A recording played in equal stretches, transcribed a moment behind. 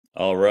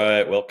All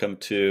right, welcome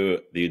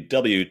to the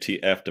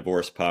WTF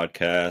Divorce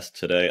Podcast.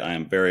 Today I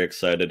am very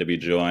excited to be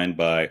joined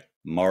by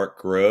Mark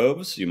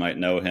Groves. You might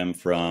know him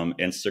from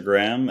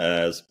Instagram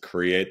as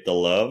Create the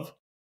Love.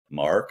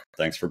 Mark,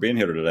 thanks for being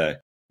here today.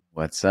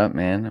 What's up,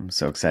 man? I'm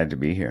so excited to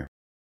be here.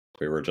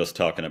 We were just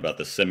talking about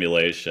the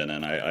simulation,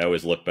 and I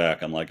always look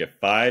back. I'm like, if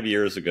 5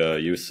 years ago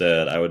you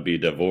said I would be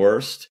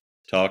divorced,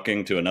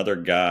 talking to another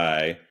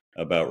guy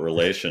about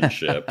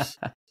relationships,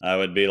 I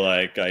would be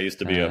like, I used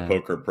to be a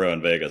poker pro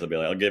in Vegas. I'd be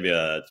like, I'll give you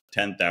a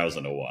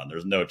 10,000 to 1.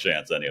 There's no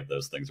chance any of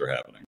those things are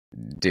happening.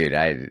 Dude,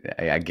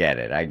 I get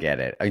it. I get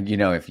it. You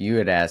know, if you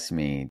had asked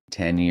me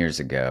 10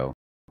 years ago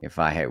if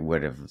I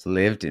would have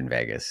lived in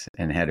Vegas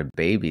and had a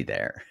baby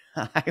there,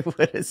 I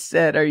would have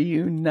said, are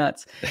you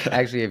nuts?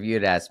 Actually, if you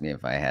had asked me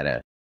if I had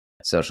a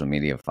social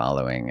media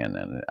following,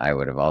 and I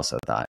would have also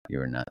thought you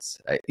were nuts.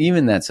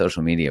 Even that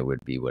social media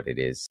would be what it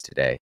is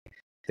today,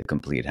 the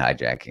complete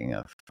hijacking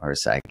of our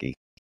psyche.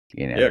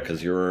 You know? Yeah,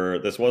 because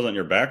this wasn't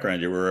your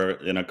background. You were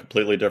in a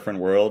completely different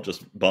world,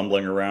 just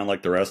bumbling around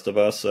like the rest of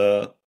us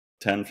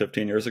 10,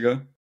 15 years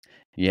ago.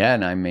 Yeah,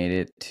 and I made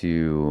it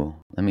to,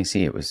 let me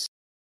see, it was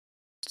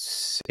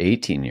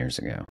 18 years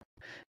ago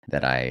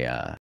that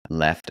I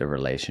left a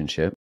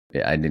relationship.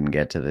 I didn't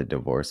get to the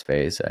divorce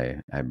phase.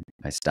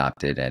 I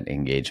stopped it at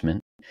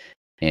engagement,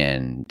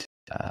 and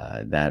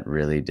that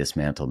really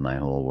dismantled my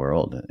whole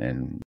world,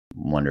 and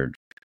wondered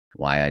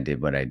why I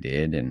did what I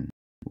did and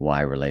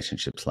why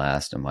relationships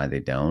last and why they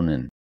don't.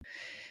 And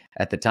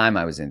at the time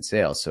I was in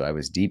sales, so I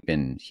was deep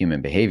in human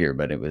behavior,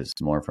 but it was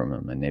more from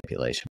a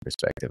manipulation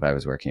perspective. I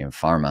was working in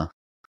pharma.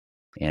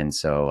 And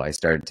so I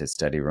started to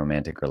study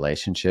romantic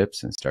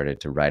relationships and started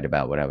to write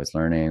about what I was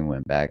learning,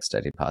 went back,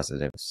 studied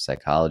positive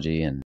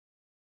psychology. And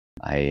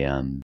I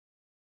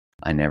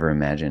never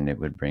imagined it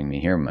would bring me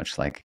here, much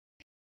like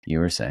you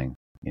were saying.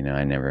 You know,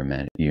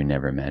 you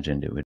never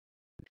imagined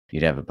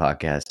you'd have a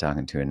podcast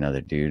talking to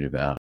another dude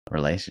about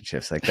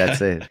relationships. Like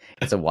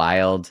it's a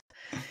wild,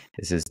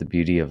 this is the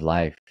beauty of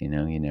life. You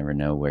know, you never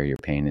know where your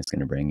pain is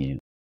going to bring you,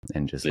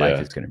 and just life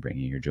is going to bring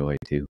you your joy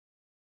too.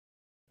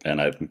 And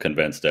I'm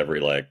convinced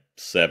every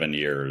 7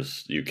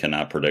 years, you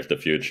cannot predict the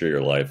future.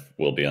 Your life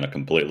will be in a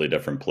completely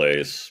different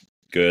place.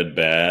 Good,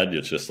 bad.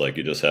 It's just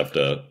you just have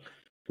to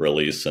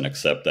release and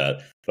accept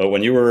that. But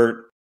when you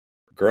were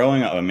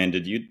growing up, I mean,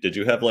 did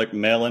you have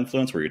male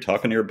influence? Were you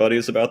talking to your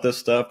buddies about this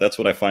stuff? That's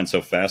what I find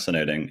so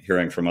fascinating,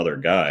 hearing from other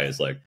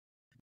guys.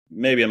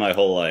 Maybe in my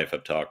whole life,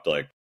 I've talked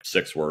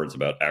 6 words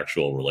about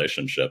actual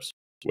relationships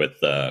with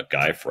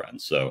guy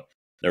friends. So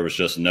there was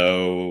just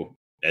no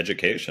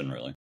education,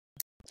 really.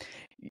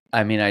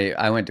 I mean,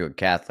 I went to a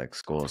Catholic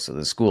school, so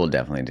the school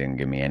definitely didn't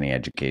give me any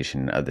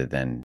education other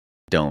than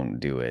don't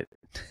do it.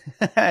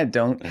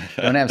 don't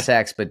have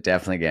sex, but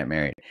definitely get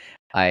married.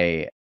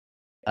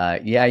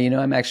 Yeah, you know,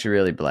 I'm actually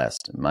really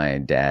blessed. My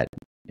dad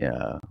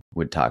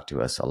would talk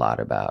to us a lot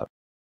about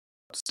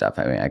stuff.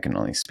 I mean, I can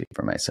only speak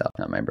for myself,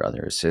 not my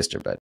brother or sister,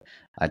 but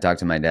I talked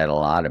to my dad a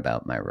lot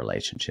about my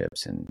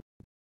relationships, and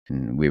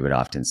we would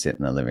often sit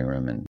in the living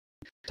room and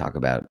talk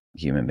about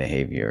human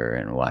behavior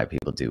and why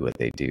people do what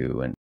they do.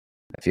 And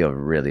I feel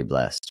really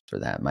blessed for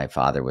that. My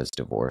father was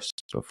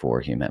divorced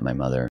before he met my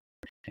mother,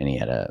 and he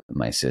had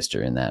my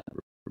sister in that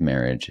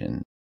marriage.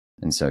 And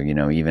so, you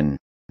know, even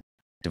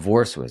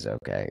divorce was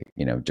okay,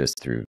 you know, just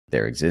through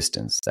their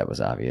existence, that was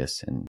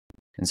obvious. And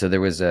so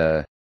there was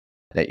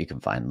that you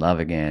can find love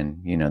again.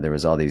 You know, there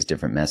was all these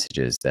different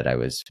messages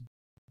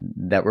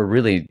that were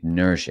really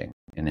nourishing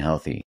and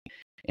healthy.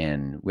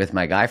 And with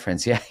my guy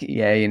friends,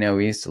 yeah, you know,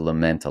 we used to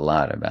lament a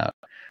lot about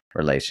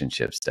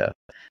relationship stuff.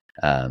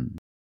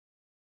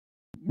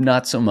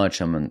 Not so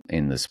much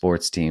in the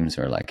sports teams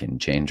or in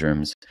change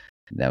rooms.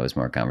 That was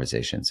more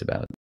conversations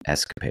about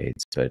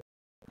escapades. But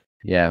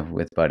yeah,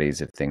 with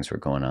buddies, if things were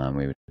going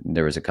on,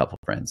 there was a couple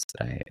friends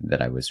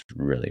that I was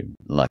really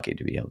lucky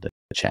to be able to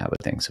chat with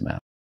things about.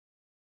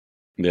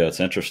 Yeah, it's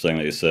interesting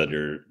that you said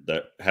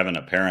that having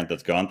a parent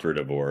that's gone through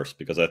divorce,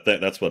 because I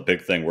think that's what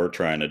big thing we're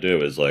trying to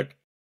do is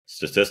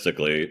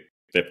statistically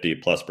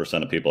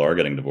 50+% of people are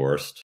getting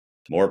divorced.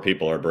 More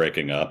people are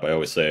breaking up. I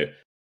always say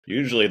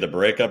usually the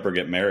breakup or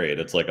get married,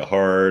 it's a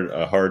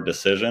hard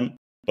decision,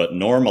 but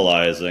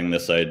normalizing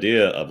this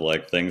idea of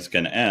things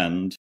can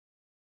end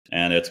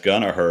and it's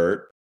gonna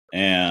hurt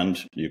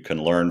and you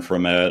can learn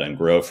from it and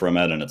grow from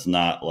it, and it's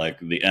not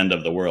the end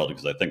of the world,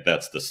 because I think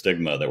that's the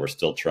stigma that we're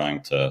still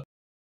trying to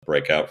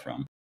break out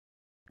from.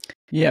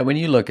 Yeah, when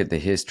you look at the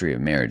history of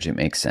marriage, it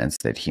makes sense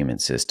that human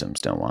systems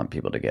don't want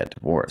people to get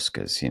divorced,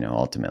 because, you know,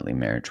 ultimately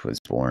marriage was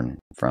born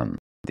from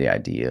the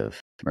idea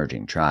of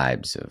merging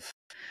tribes, of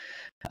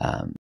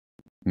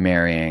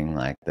marrying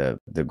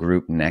the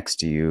group next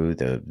to you,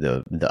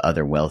 the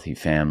other wealthy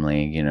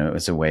family. You know, it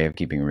was a way of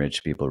keeping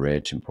rich people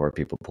rich and poor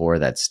people poor.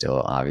 That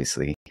still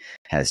obviously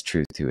has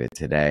truth to it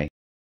today.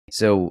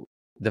 So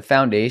the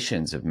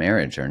foundations of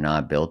marriage are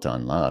not built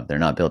on love. They're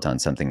not built on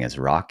something as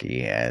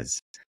rocky as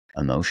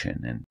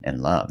emotion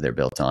and love. They're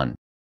built on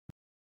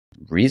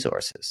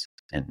resources.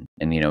 And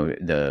you know,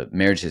 the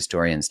marriage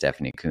historian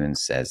Stephanie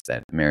Coons says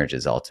that marriage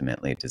is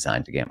ultimately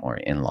designed to get more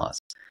in-laws.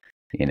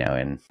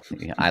 And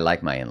I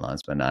like my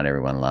in-laws, but not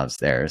everyone loves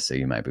theirs. So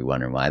you might be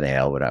wondering, why the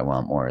hell would I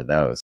want more of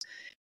those?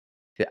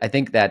 I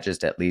think that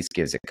just at least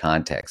gives a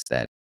context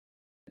that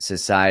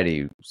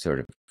society sort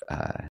of,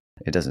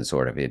 it doesn't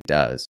sort of, it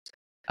does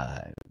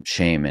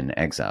shame and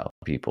exile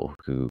people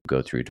who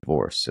go through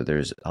divorce. So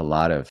there's a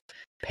lot of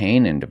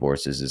pain in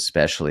divorces,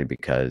 especially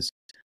because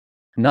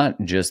not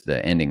just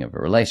the ending of a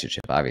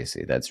relationship,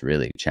 obviously that's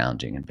really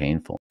challenging and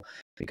painful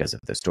because of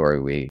the story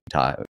we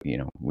taught,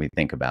 we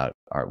think about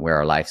where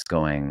our life's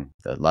going,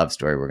 the love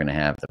story we're going to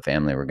have, the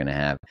family we're going to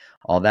have,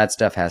 all that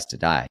stuff has to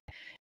die.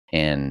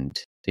 And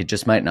it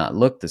just might not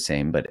look the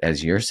same, but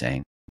as you're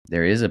saying,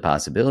 there is a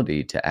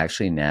possibility to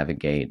actually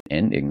navigate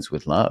endings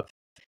with love.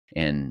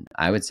 And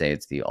I would say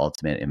it's the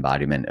ultimate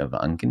embodiment of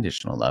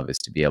unconditional love, is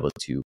to be able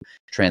to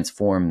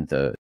transform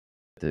the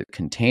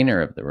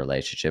container of the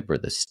relationship, or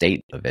the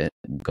state of it,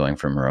 going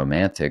from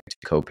romantic to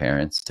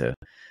co-parents to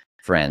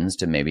friends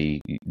to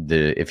maybe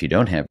if you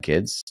don't have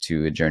kids,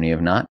 to a journey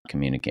of not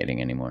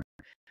communicating anymore.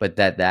 But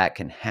that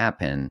can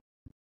happen,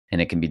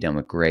 and it can be done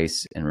with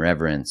grace and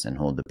reverence and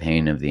hold the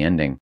pain of the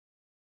ending.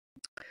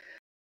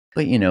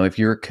 But, if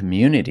your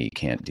community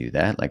can't do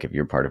that, like if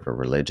you're part of a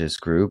religious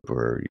group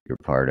or you're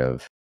part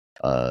of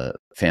a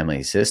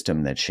family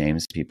system that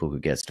shames people who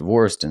gets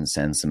divorced and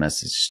sends the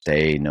message,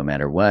 stay no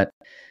matter what,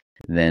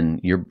 then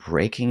you're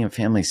breaking a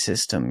family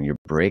system. You're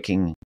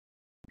breaking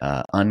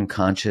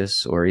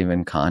unconscious or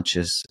even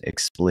conscious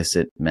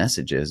explicit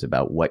messages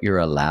about what you're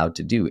allowed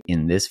to do.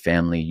 In this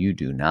family, you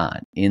do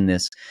not. In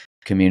this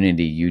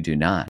community, you do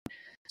not.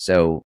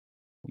 So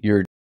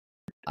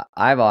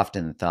I've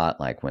often thought,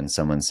 like, when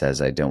someone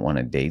says, I don't want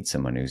to date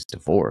someone who's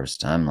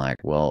divorced, I'm like,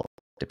 well,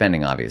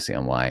 depending obviously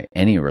on why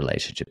any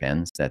relationship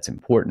ends, that's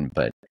important.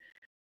 But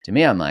to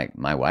me, I'm like,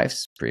 my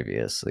wife's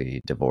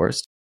previously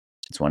divorced.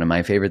 It's one of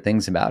my favorite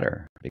things about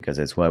her because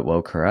it's what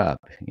woke her up,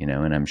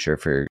 and I'm sure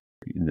for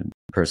the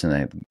person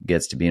that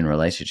gets to be in a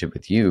relationship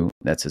with you,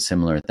 that's a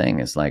similar thing.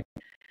 It's like,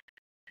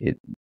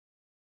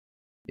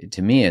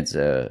 to me,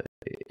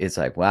 it's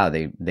like, wow,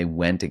 they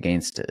went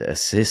against a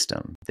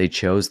system. They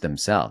chose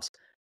themselves.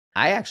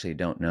 I actually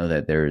don't know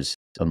that there's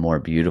a more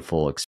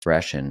beautiful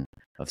expression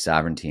of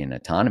sovereignty and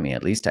autonomy.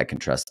 At least I can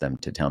trust them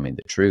to tell me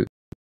the truth,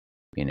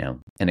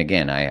 And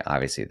again,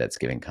 obviously that's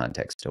giving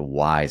context to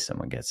why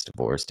someone gets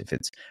divorced. If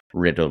it's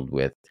riddled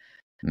with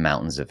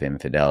mountains of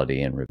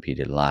infidelity and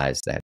repeated lies,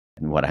 that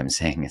what I'm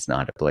saying is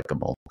not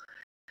applicable,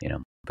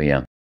 But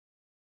yeah.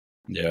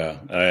 Yeah,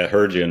 I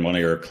heard you in one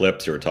of your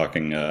clips. You were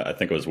talking, I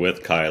think it was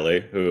with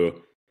Kylie, who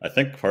I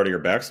think part of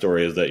your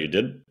backstory is that you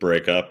did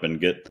break up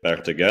and get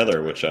back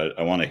together, which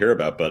I want to hear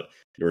about. But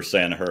you were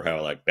saying to her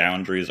how, like,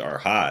 boundaries are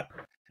hot.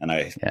 And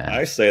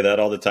I say that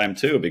all the time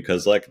too,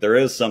 because, like, there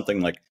is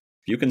something like,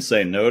 if you can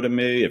say no to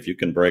me, if you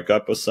can break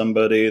up with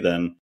somebody,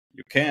 then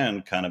you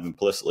can kind of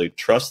implicitly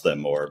trust them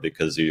more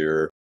because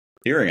you're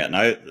hearing it.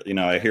 And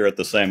I hear it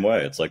the same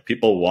way. It's like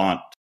people want,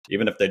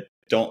 even if they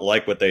don't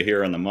like what they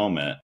hear in the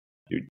moment,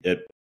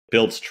 it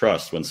builds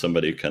trust when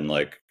somebody can,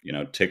 like,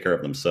 take care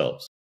of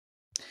themselves.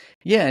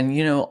 Yeah. And,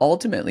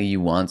 ultimately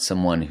you want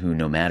someone who,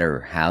 no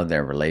matter how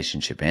their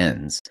relationship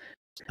ends,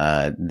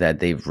 that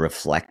they've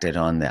reflected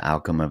on the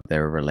outcome of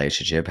their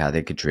relationship, how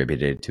they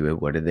contributed to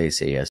it. What did they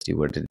say yes to?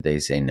 What did they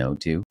say no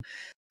to?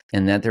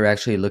 And that they're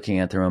actually looking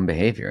at their own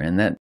behavior. And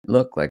that,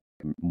 look, like,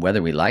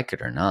 whether we like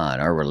it or not,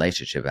 our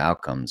relationship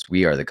outcomes,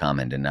 we are the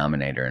common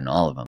denominator in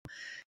all of them.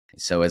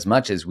 So as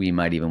much as we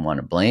might even want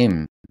to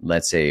blame,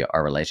 let's say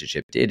our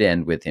relationship did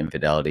end with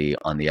infidelity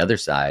on the other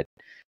side,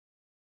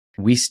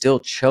 we still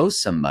chose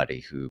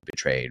somebody who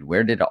betrayed.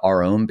 Where did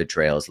our own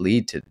betrayals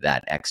lead to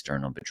that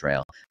external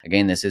betrayal?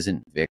 Again, this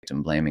isn't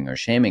victim blaming or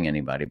shaming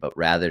anybody, but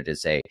rather to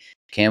say,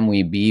 can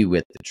we be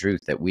with the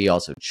truth that we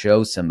also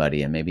chose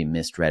somebody and maybe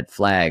missed red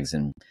flags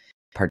and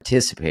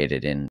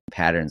participated in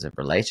patterns of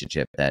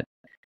relationship that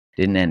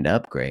didn't end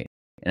up great?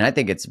 And I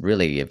think it's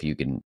really, if you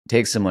can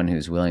take someone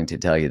who's willing to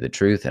tell you the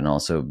truth and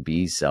also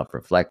be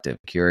self-reflective,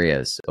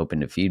 curious,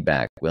 open to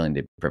feedback, willing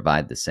to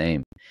provide the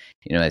same,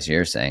 as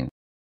you're saying,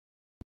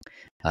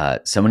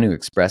 someone who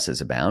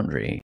expresses a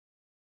boundary,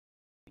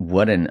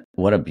 what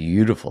a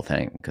beautiful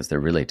thing, because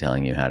they're really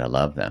telling you how to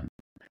love them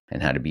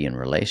and how to be in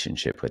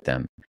relationship with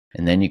them.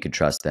 And then you could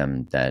trust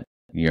them that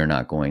you're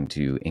not going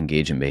to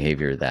engage in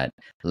behavior that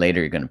later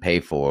you're going to pay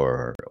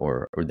for,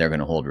 or they're going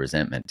to hold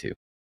resentment to.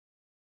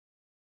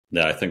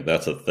 Yeah, I think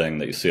that's a thing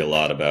that you see a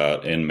lot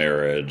about in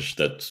marriage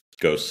that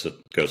goes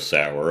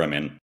sour. I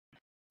mean,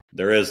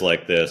 there is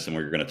like this, and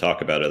we're going to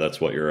talk about it. That's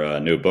what your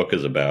new book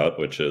is about,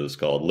 which is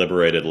called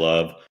Liberated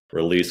Love: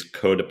 Release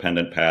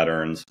Codependent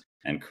Patterns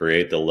and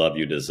Create the Love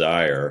You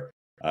Desire.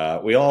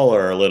 We all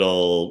are a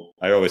little,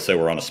 I always say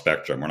we're on a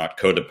spectrum. We're not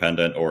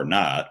codependent or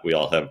not. We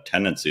all have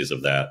tendencies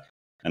of that.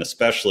 And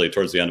especially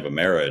towards the end of a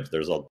marriage,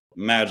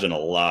 imagine a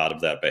lot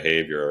of that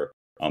behavior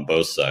on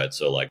both sides.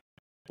 So, like,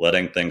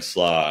 letting things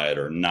slide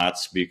or not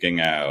speaking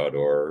out,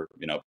 or,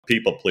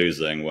 people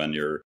pleasing when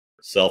you're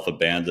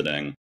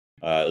self-abandoning.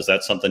 Is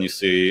that something you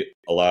see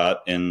a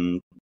lot in,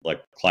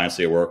 like, clients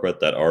that you work with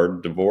that are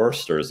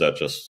divorced, or is that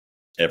just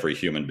every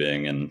human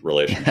being in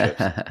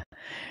relationships?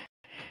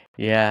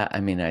 Yeah, I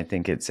mean, I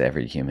think it's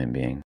every human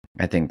being.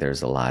 I think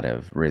there's a lot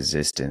of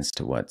resistance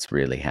to what's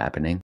really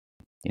happening.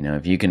 You know,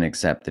 if you can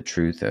accept the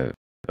truth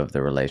of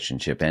the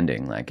relationship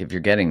ending, like if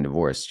you're getting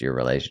divorced, your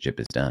relationship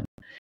is done.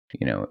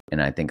 You know,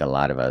 and I think a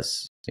lot of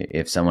us,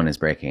 if someone is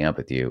breaking up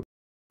with you,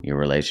 your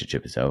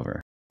relationship is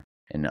over.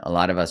 And a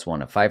lot of us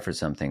want to fight for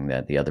something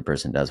that the other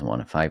person doesn't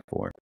want to fight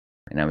for.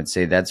 And I would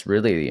say that's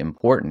really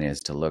important, is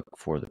to look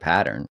for the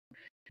pattern.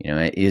 You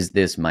know, is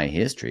this my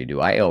history?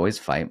 Do I always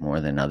fight more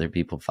than other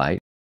people fight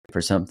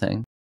for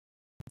something?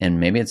 And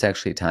maybe it's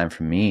actually time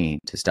for me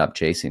to stop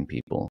chasing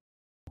people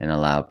and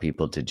allow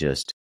people to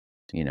just,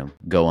 you know,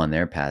 go on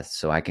their path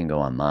so I can go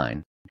on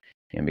mine.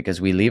 And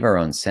because we leave our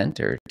own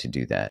center to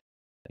do that.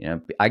 You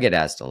know, I get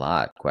asked a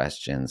lot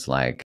questions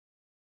like,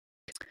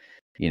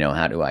 you know,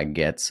 how do I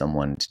get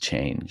someone to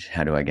change?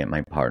 How do I get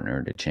my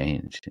partner to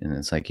change? And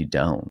it's like, you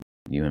don't.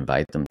 You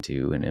invite them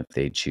to, and if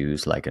they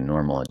choose, like a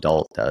normal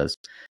adult does,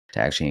 to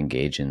actually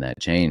engage in that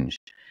change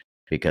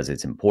because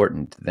it's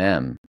important to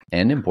them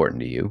and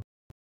important to you,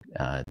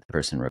 the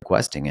person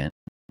requesting it,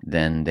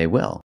 then they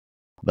will.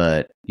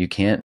 But you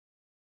can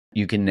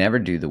never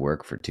do the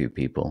work for two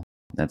people.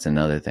 That's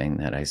another thing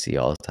that I see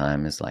all the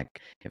time, is like,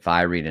 if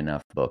I read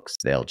enough books,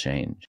 they'll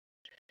change.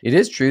 It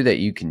is true that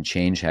you can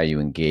change how you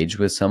engage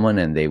with someone,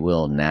 and they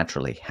will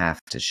naturally have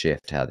to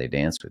shift how they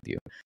dance with you.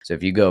 So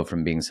if you go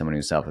from being someone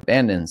who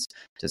self-abandons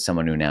to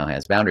someone who now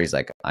has boundaries,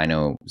 like I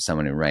know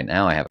someone who right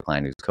now, I have a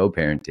client who's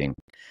co-parenting,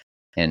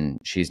 and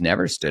she's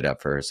never stood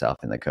up for herself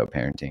in the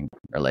co-parenting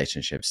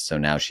relationships. So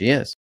now she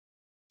is.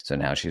 So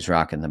now she's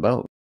rocking the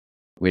boat,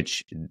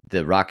 which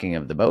the rocking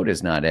of the boat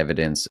is not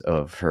evidence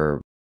of her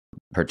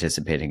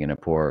participating in a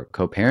poor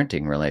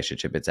co-parenting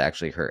relationship. It's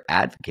actually her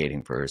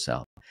advocating for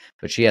herself.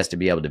 But she has to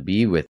be able to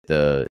be with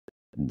the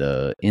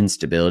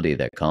instability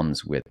that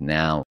comes with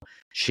now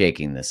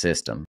shaking the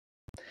system.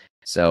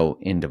 So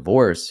in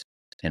divorce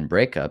and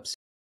breakups,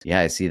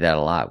 yeah, I see that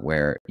a lot,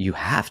 where you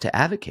have to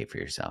advocate for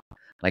yourself.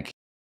 Like,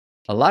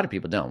 a lot of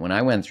people don't. When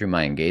I went through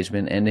my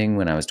engagement ending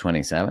when I was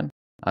 27,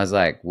 I was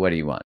like, what do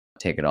you want?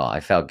 Take it all.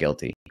 I felt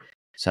guilty.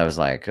 So I was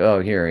like, oh,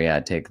 here, yeah,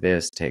 take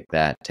this, take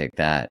that, take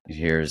that.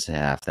 Here's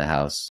half the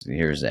house.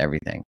 Here's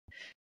everything.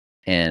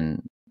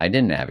 And I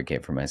didn't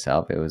advocate for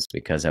myself. It was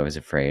because I was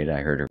afraid.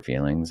 I hurt her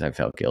feelings. I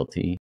felt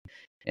guilty.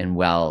 And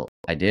while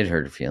I did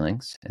hurt her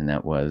feelings, and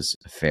that was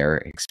a fair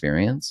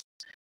experience,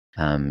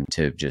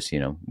 to just, you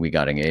know, we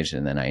got engaged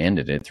and then I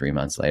ended it 3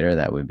 months later,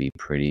 that would be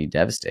pretty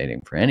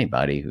devastating for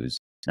anybody who's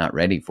not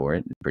ready for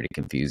it. Pretty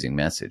confusing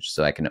message.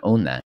 So I can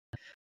own that.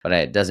 But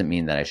it doesn't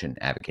mean that I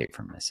shouldn't advocate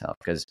for myself,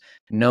 because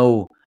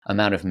no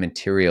amount of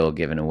material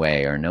given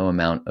away or no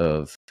amount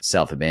of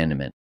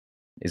self-abandonment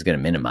is going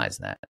to minimize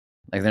that.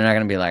 Like, they're not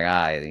going to be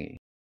like,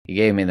 he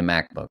gave me the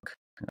MacBook.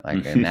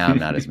 Like, and now I'm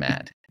not as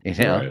mad, you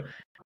know? Right.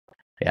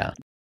 Yeah.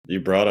 You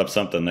brought up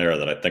something there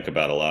that I think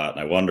about a lot. And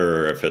I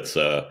wonder if it's,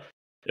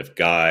 if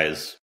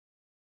guys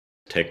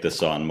take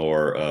this on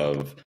more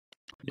of,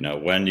 you know,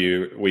 when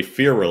we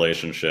fear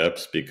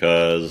relationships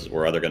because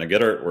we're either going to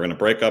we're going to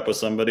break up with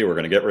somebody, we're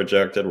going to get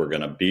rejected, we're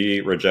going to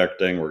be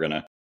rejecting, we're going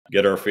to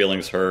get our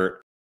feelings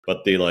hurt.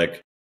 But the,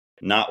 like,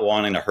 not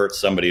wanting to hurt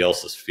somebody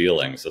else's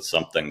feelings, it's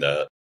something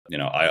that, you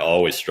know, I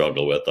always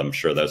struggle with. I'm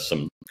sure there's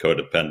some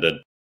codependent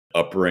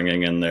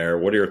upbringing in there.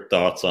 What are your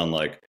thoughts on,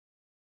 like,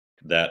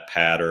 that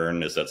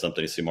pattern? Is that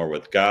something you see more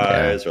with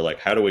guys? Or, like,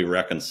 how do we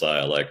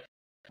reconcile, like,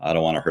 I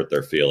don't want to hurt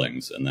their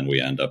feelings, and then we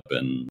end up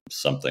in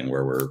something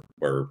where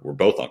we're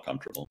both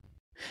uncomfortable?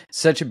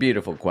 Such a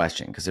beautiful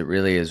question, because it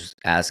really is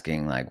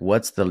asking, like,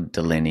 what's the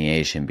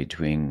delineation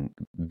between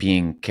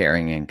being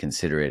caring and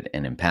considerate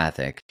and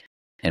empathic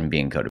and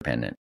being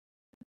codependent?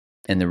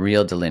 And the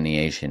real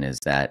delineation is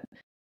that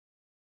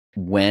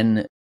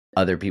when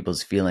other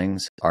people's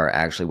feelings are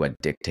actually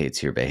what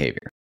dictates your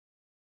behavior.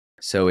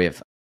 So it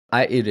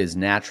is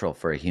natural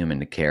for a human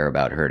to care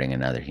about hurting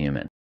another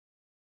human,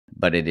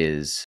 but it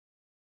is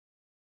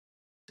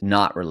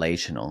not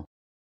relational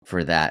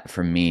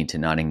for me to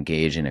not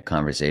engage in a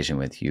conversation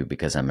with you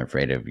because I'm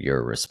afraid of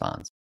your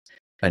response.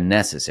 A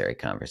necessary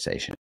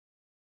conversation.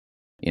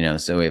 You know,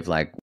 so if,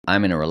 like,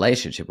 I'm in a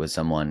relationship with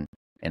someone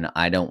and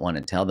I don't want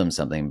to tell them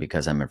something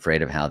because I'm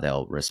afraid of how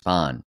they'll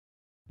respond,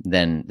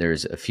 then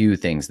there's a few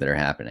things that are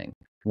happening.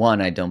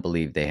 One, I don't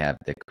believe they have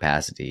the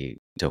capacity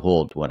to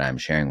hold what I'm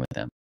sharing with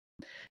them.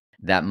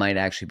 That might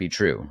actually be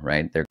true,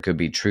 right? There could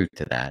be truth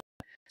to that.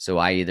 So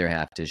I either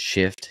have to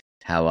shift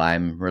how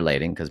I'm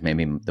relating, because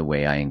maybe the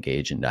way I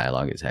engage in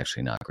dialogue is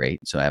actually not great,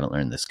 so I haven't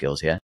learned the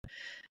skills yet.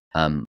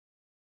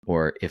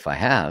 Or if I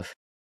have,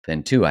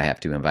 then two, I have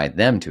to invite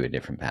them to a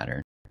different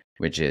pattern,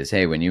 which is,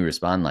 hey, when you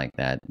respond like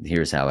that,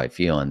 here's how I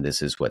feel, and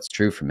this is what's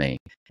true for me.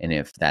 And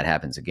if that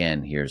happens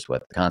again, here's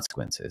what the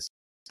consequence is.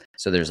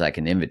 So there's like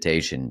an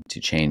invitation to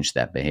change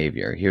that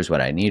behavior. Here's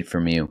what I need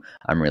from you.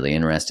 I'm really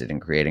interested in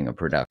creating a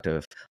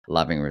productive,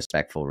 loving,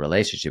 respectful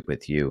relationship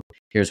with you.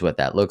 Here's what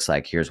that looks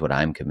like. Here's what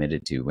I'm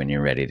committed to. When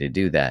you're ready to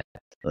do that,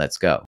 let's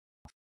go.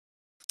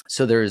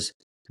 So there's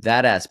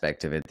that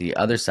aspect of it. The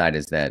other side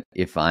is that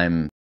if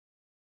I'm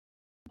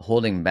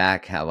holding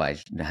back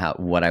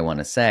what I want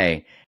to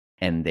say,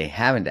 and they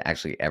haven't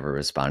actually ever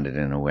responded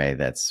in a way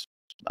that's,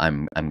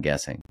 I'm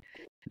guessing,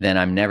 then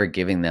I'm never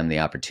giving them the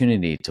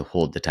opportunity to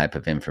hold the type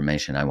of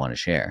information I want to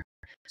share.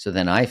 So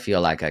then I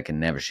feel like I can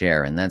never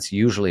share, and that's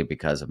usually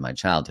because of my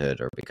childhood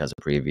or because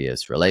of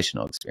previous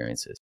relational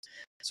experiences.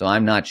 So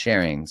I'm not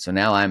sharing. So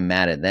now I'm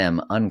mad at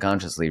them,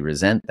 unconsciously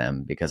resent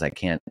them because I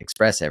can't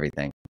express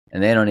everything,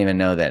 and they don't even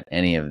know that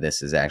any of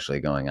this is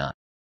actually going on.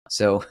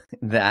 So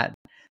that's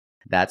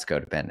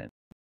codependent.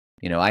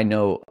 I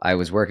know I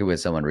was working with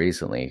someone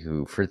recently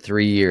who for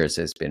 3 years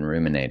has been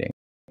ruminating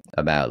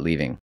about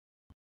leaving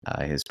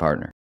his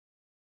partner.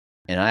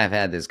 And I have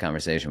had this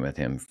conversation with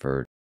him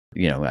for,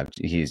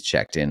 he's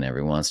checked in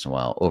every once in a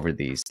while over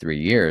these 3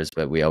 years,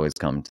 but he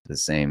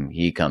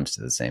comes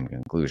to the same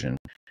conclusion,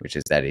 which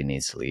is that he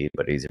needs to leave,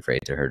 but he's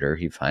afraid to hurt her.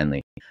 He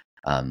finally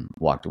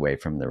walked away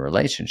from the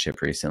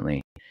relationship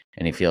recently,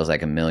 and he feels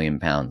like 1,000,000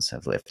 pounds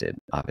have lifted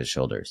off his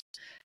shoulders.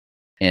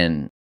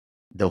 And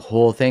the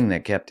whole thing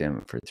that kept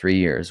him for 3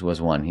 years was,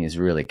 one, he's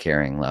a really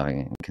caring,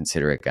 loving, and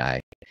considerate guy.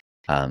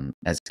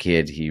 As a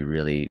kid, he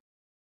really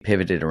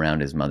pivoted around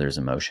his mother's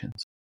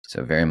emotions.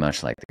 So very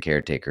much like the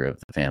caretaker of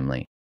the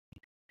family.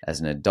 As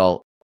an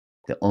adult,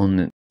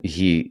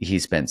 he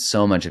spent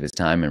so much of his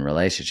time in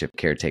relationship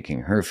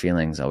caretaking her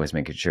feelings, always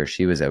making sure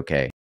she was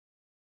okay,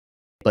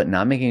 but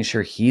not making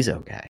sure he's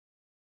okay.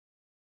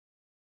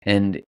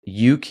 And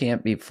you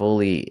can't be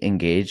fully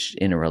engaged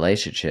in a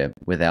relationship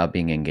without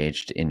being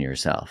engaged in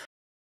yourself.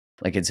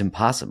 Like, it's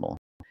impossible.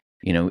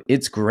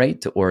 It's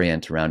great to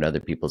orient around other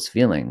people's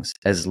feelings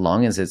as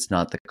long as it's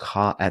not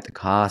at the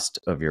cost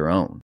of your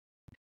own.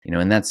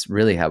 And that's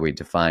really how we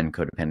define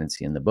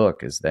codependency in the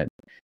book, is that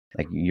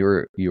like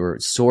you're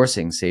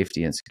sourcing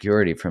safety and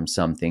security from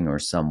something or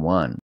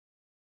someone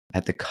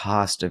at the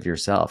cost of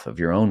yourself, of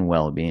your own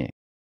well-being.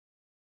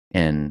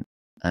 And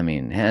I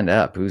mean, hand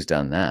up, who's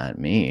done that?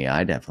 Me,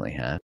 I definitely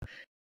have,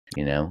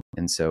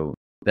 And so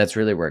that's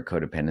really where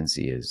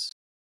codependency is.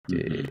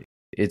 Mm-hmm.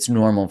 It's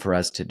normal for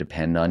us to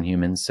depend on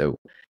humans. So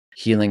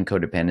healing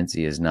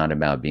codependency is not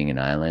about being an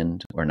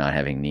island or not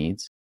having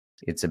needs.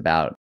 It's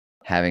about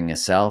having a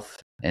self,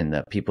 and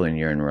the people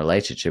you're in a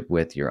relationship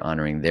with, you're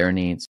honoring their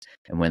needs.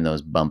 And when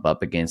those bump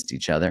up against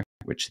each other,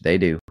 which they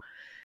do,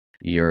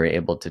 you're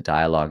able to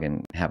dialogue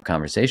and have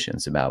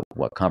conversations about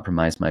what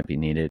compromise might be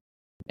needed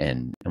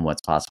and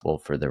what's possible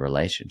for the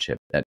relationship,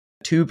 that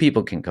two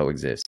people can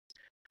coexist.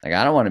 Like,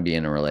 I don't want to be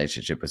in a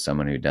relationship with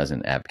someone who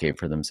doesn't advocate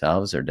for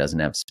themselves or doesn't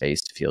have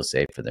space to feel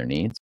safe for their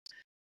needs.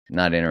 I'm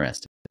not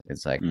interested.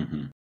 It's like,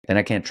 then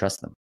I can't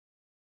trust them.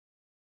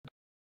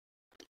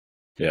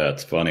 Yeah,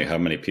 it's funny how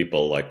many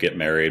people like get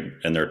married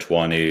in their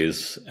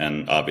 20s,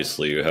 and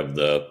obviously you have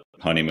the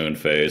honeymoon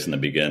phase in the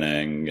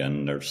beginning,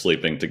 and they're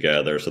sleeping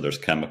together, so there's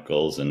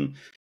chemicals, and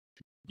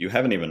you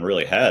haven't even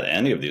really had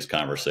any of these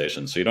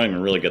conversations, so you don't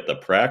even really get the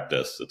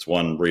practice. It's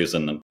one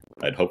reason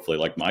I'd hopefully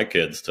like my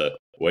kids to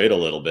wait a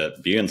little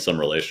bit, be in some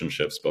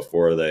relationships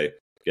before they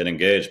get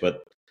engaged.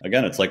 But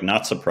again, it's like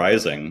not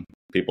surprising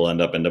people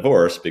end up in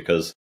divorce,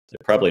 because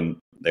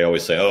they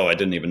always say, oh, I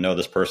didn't even know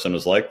this person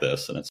was like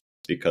this. And it's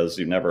because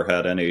you never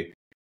had any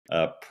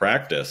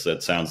practice.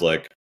 It sounds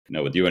like,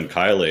 with you and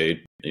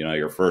Kylie,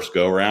 your first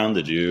go around,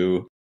 did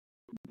you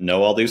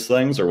know all these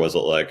things, or was it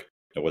like,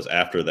 it was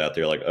after that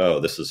you're like, oh,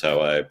 this is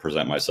how I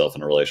present myself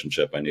in a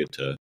relationship, I need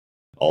to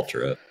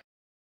alter it?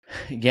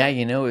 Yeah,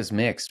 it was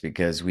mixed,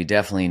 because we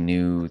definitely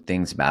knew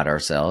things about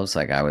ourselves.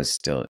 Like, I was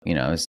still,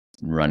 I was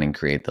running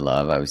Create the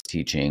Love. I was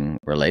teaching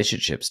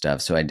relationship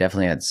stuff. So I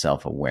definitely had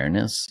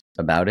self-awareness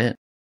about it,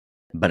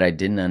 but I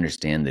didn't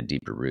understand the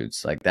deeper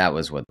roots. Like,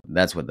 that's what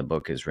the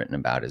book is written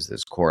about, is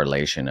this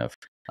correlation of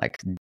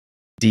like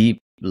deep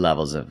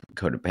levels of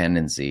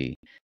codependency,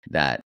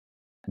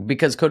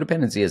 because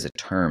codependency as a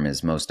term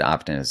is most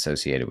often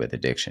associated with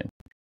addiction.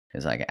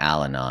 It's like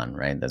Al-Anon,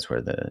 right? That's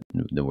where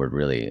the word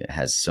really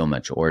has so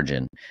much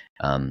origin.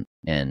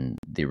 And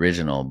the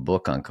original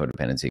book on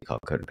codependency,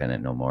 called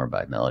Codependent No More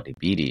by Melody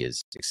Beattie,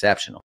 is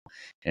exceptional.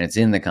 And it's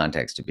in the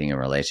context of being in a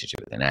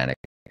relationship with an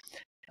addict.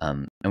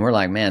 And we're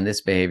like, man,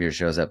 this behavior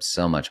shows up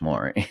so much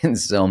more in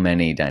so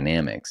many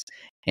dynamics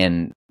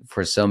and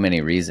for so many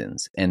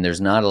reasons. And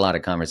there's not a lot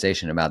of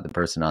conversation about the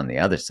person on the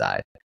other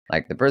side.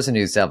 Like, the person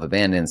who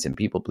self-abandons and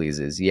people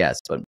pleases, yes,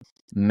 but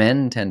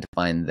men tend to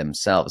find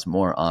themselves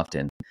more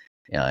often,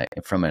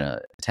 from an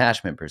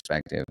attachment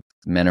perspective,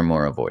 men are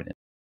more avoidant.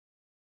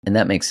 And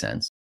that makes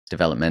sense.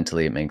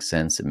 Developmentally, it makes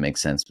sense. It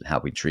makes sense how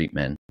we treat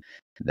men,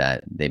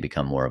 that they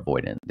become more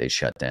avoidant. They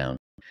shut down.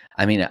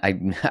 I mean, I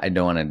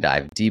don't want to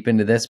dive deep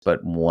into this,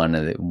 but one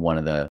of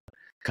the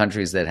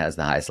countries that has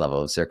the highest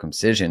level of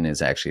circumcision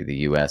is actually the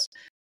U.S.,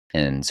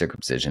 and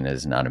circumcision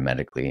is not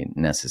medically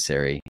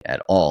necessary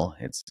at all.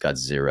 It's got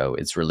zero.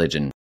 It's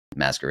religion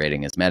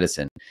masquerading as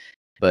medicine,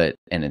 and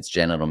it's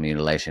genital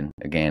mutilation.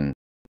 Again,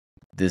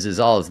 this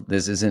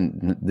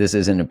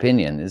isn't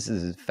opinion. This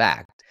is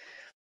fact.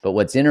 But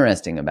what's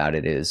interesting about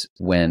it is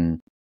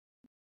when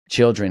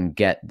children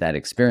get that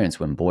experience,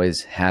 when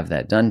boys have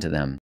that done to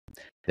them,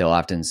 They'll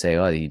often say,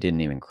 oh, he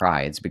didn't even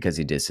cry. It's because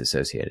he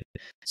disassociated.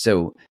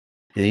 So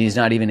he's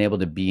not even able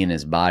to be in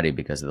his body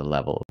because of the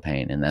level of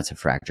pain. And that's a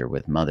fracture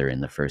with mother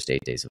in the first 8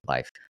 days of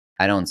life.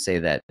 I don't say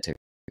that to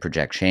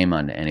project shame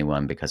onto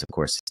anyone, because of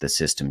course the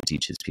system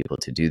teaches people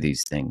to do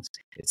these things.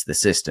 It's the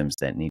systems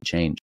that need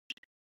change.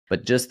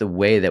 But just the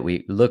way that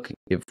we look,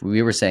 if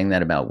we were saying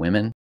that about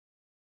women,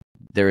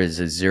 there is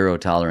a zero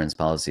tolerance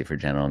policy for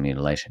genital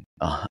mutilation.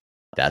 Oh,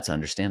 that's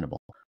understandable.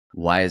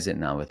 Why is it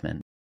not with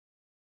men?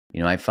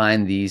 I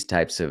find these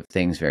types of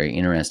things very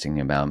interesting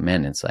about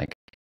men. It's like,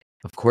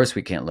 of course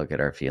we can't look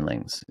at our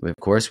feelings. Of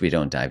course we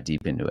don't dive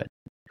deep into it.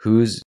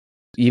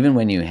 Even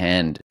when you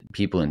hand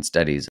people in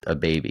studies a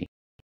baby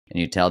and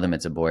you tell them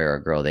it's a boy or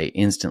a girl, they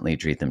instantly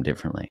treat them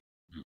differently.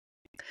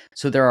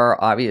 So there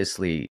are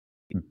obviously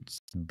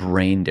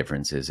brain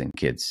differences in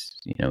kids,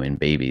 in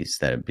babies,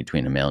 that are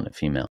between a male and a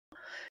female.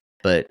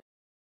 But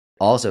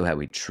also how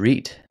we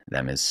treat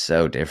them is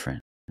so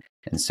different.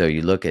 And so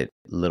you look at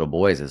little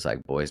boys, it's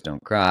like, boys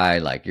don't cry,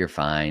 like you're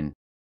fine,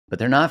 but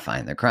they're not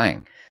fine, they're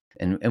crying.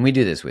 And we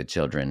do this with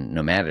children,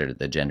 no matter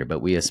the gender, but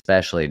we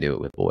especially do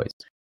it with boys.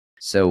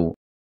 So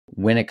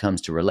when it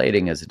comes to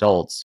relating as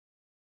adults,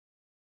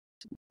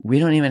 we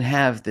don't even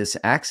have this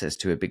access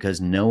to it because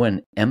no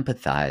one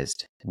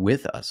empathized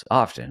with us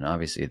often.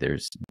 Obviously,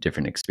 there's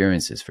different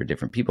experiences for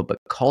different people, but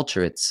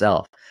culture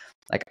itself,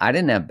 like I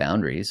didn't have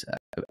boundaries.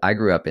 I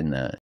grew up in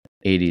the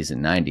 80s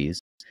and 90s,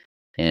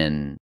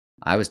 and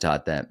I was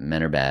taught that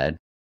men are bad,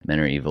 men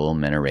are evil,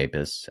 men are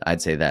rapists.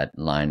 I'd say that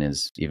line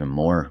is even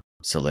more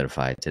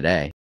solidified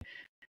today,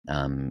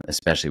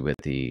 especially with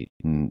the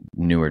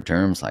newer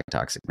terms like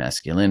toxic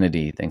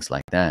masculinity, things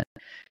like that.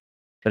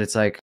 But it's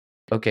like,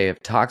 okay, if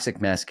toxic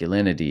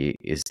masculinity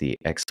is the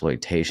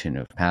exploitation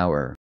of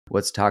power,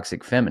 what's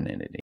toxic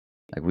femininity?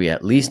 Like, we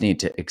at least need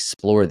to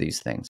explore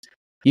these things.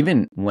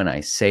 Even when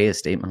I say a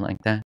statement like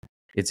that,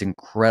 it's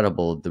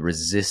incredible the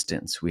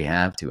resistance we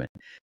have to it.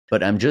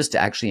 But I'm just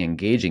actually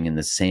engaging in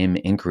the same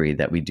inquiry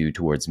that we do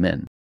towards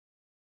men.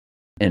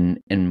 And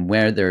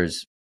where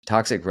there's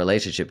toxic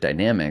relationship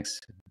dynamics,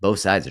 both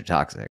sides are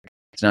toxic.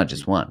 It's not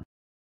just one.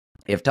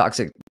 If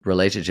toxic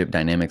relationship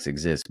dynamics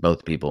exist,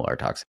 both people are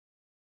toxic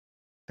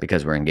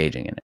because we're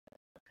engaging in it.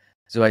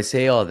 So I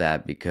say all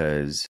that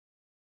because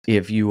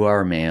if you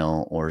are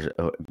male or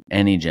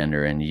any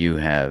gender and you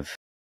have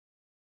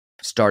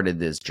started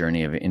this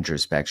journey of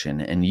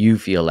introspection and you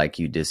feel like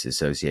you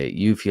disassociate,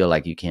 you feel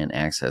like you can't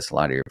access a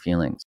lot of your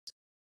feelings,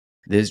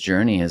 this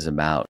journey is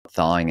about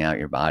thawing out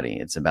your body.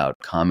 It's about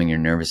calming your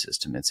nervous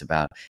system.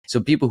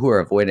 So people who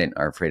are avoidant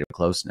are afraid of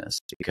closeness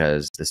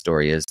because the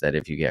story is that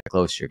if you get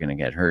close, you're going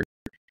to get hurt.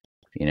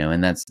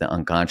 And that's the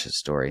unconscious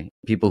story.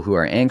 People who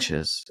are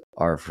anxious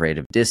are afraid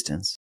of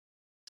distance.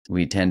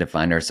 We tend to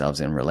find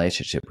ourselves in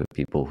relationship with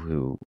people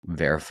who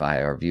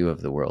verify our view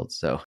of the world.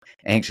 So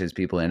anxious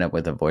people end up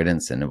with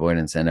avoidance, and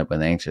avoidance end up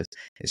with anxious.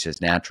 It's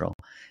just natural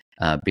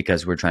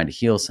because we're trying to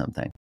heal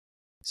something.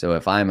 So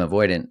if I'm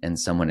avoidant and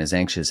someone is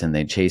anxious and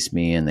they chase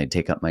me and they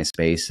take up my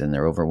space and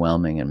they're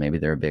overwhelming and maybe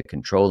they're a bit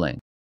controlling,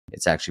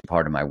 it's actually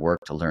part of my work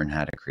to learn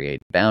how to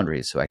create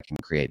boundaries so I can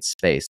create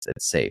space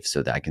that's safe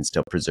so that I can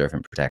still preserve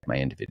and protect my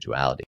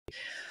individuality.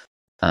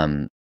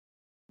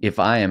 If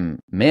I am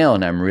male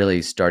and I'm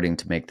really starting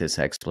to make this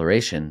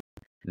exploration,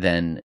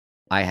 then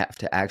I have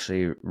to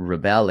actually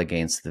rebel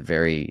against the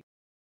very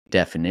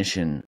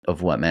definition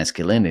of what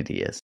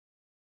masculinity is.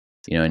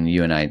 And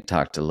you and I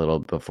talked a little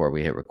before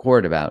we hit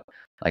record about,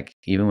 like,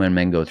 even when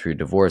men go through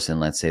divorce and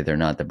let's say they're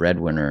not the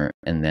breadwinner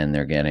and then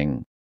they're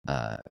getting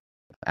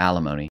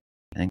alimony.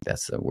 I think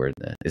that's the word.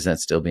 Is that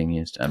still being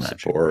used? I'm not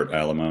sure. Support,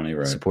 alimony,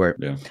 right? Support.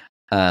 Yeah.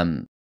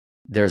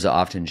 There's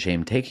often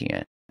shame taking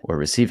it or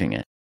receiving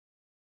it.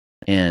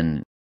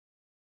 And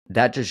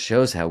that just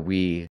shows how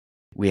we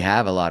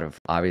have a lot of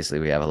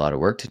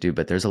work to do,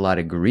 but there's a lot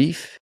of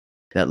grief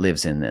that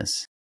lives in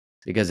this.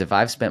 Because if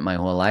I've spent my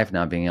whole life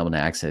not being able to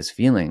access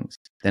feelings,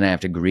 then I have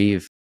to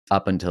grieve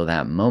up until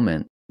that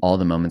moment, all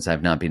the moments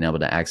I've not been able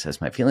to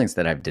access my feelings,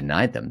 that I've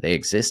denied them. They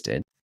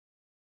existed.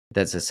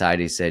 That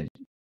society said,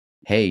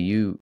 hey,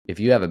 if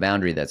you have a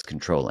boundary that's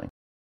controlling,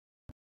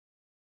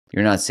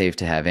 you're not safe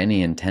to have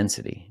any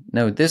intensity.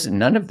 No,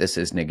 none of this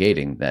is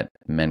negating that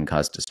men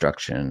cause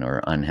destruction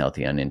or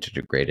unhealthy,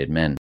 unintegrated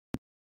men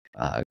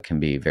can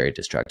be very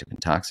destructive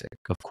and toxic.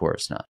 Of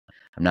course not.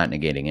 I'm not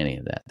negating any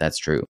of that. That's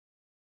true.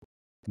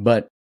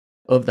 But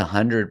of the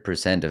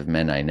 100% of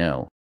men I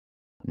know,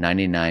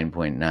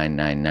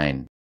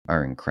 99.999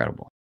 are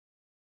incredible.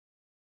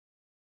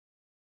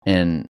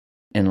 And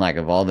like,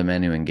 of all the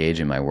men who engage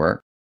in my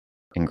work,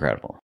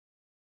 incredible.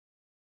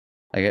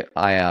 Like,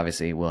 I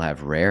obviously will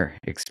have rare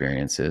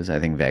experiences. I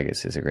think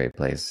Vegas is a great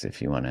place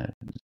if you want to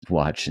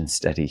watch and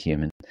study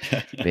human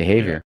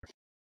behavior. Yeah.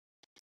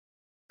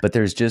 But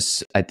there's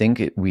just, I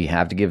think we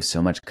have to give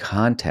so much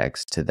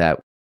context to that.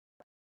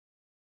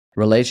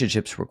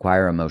 Relationships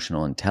require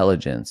emotional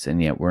intelligence,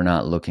 and yet we're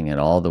not looking at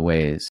all the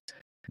ways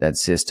that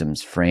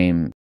systems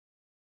frame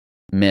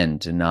men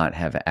to not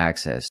have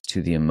access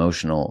to the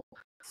emotional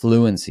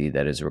fluency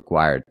that is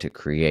required to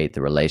create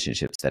the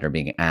relationships that are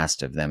being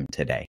asked of them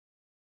today.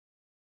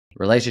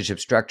 relationship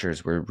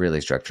structures were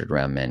really structured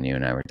around men. You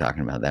and I were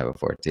talking about that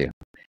before too.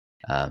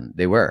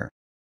 They were.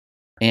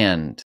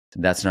 And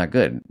that's not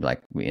good.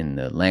 Like in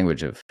the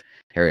language of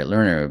Harriet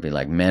Lerner, it would be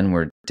like men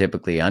were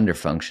typically under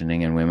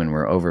functioning and women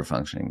were over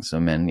functioning. So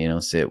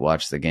men, sit,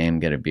 watch the game,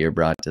 get a beer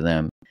brought to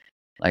them.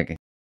 Like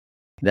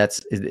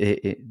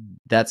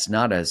that's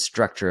not a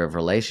structure of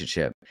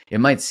relationship. It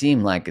might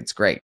seem like it's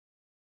great,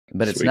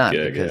 but it's not,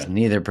 because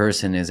neither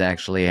person is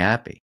actually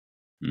happy.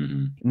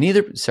 Mm-hmm.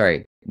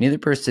 Neither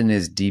person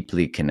is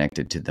deeply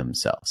connected to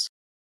themselves.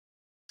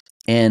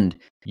 And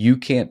you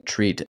can't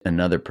treat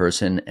another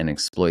person and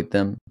exploit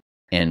them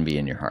and be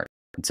in your heart.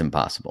 It's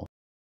impossible.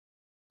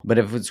 But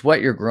if it's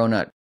what you're grown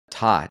up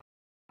taught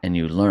and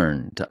you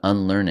learn, to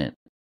unlearn it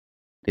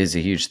is a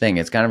huge thing.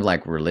 It's kind of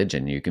like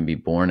religion. You can be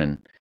born and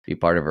be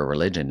part of a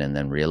religion and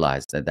then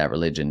realize that that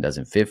religion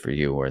doesn't fit for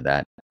you, or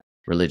that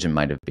religion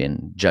might have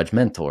been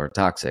judgmental or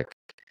toxic.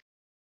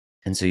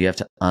 And so you have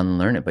to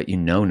unlearn it, but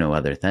no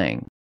other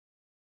thing.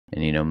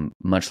 And,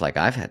 much like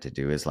I've had to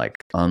do, is like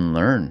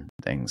unlearn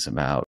things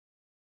about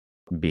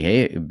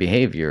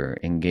behavior,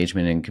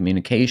 engagement, and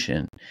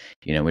communication,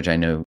 which I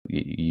know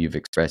you've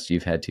expressed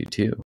you've had to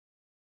too.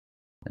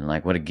 And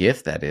like, what a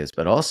gift that is,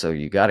 but also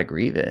you got to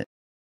grieve it.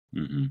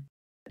 Mm-hmm.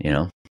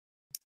 Yeah.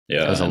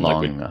 That was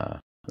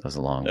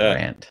a long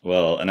rant.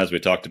 Well, and as we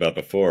talked about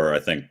before, I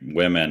think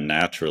women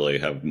naturally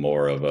have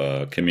more of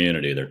a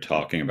community. They're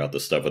talking about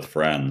this stuff with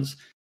friends.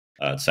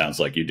 It sounds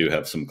like you do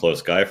have some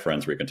close guy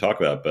friends where you can talk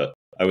about, but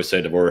I would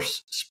say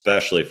divorce,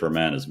 especially for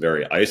men, is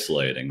very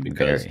isolating,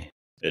 because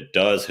it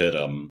does hit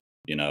them.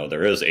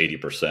 There is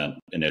 80%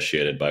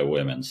 initiated by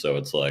women. So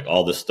it's like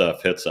all this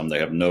stuff hits them. They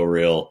have no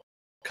real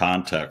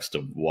context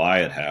of why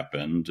it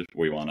happened.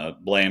 We want to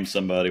blame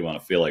somebody, want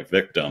to feel like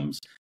victims,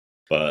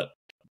 but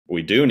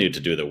we do need to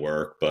do the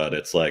work. But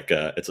it's like,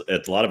 it's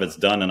a lot of it's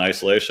done in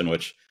isolation,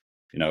 which,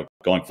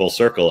 going full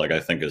circle, like I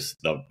think is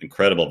the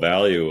incredible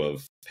value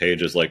of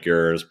pages like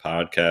yours,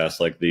 podcasts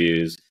like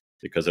these,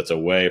 because it's a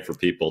way for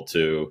people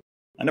to,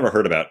 I never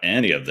heard about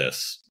any of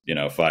this,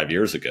 5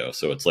 years ago.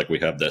 So it's like we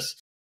have this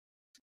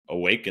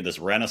this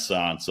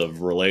renaissance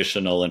of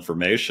relational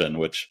information,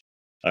 which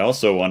I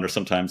also wonder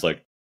sometimes,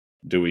 like,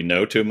 do we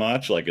know too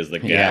much? Like, is the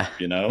gap,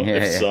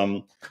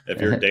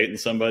 if you're dating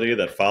somebody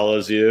that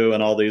follows you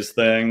and all these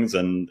things,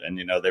 and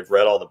they've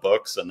read all the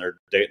books and they're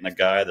dating a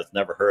guy that's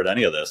never heard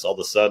any of this, all of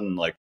a sudden,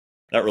 like,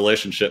 that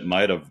relationship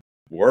might have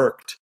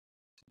worked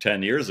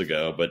 10 years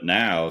ago, but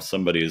now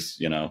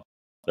somebody's,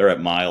 they're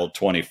at mile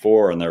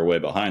 24 and they're way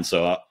behind.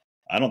 So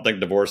I don't think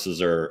divorces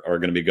are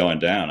going to be going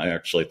down. I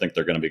actually think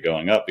they're going to be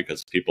going up,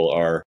 because people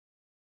are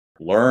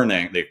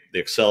learning. The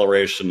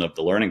acceleration of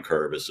the learning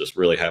curve is just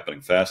really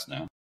happening fast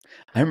now.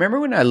 I remember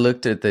when I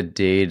looked at the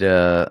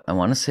data, I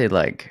want to say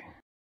like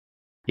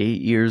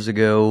 8 years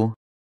ago,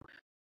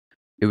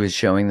 it was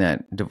showing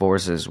that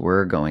divorces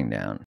were going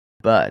down.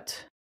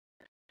 But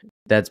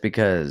that's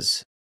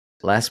because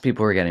less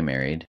people were getting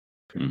married.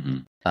 Mm-hmm.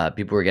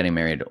 People were getting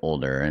married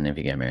older, and if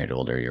you get married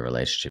older, your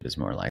relationship is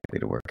more likely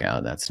to work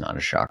out. That's not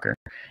a shocker.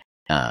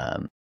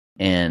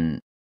 And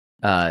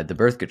the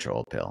birth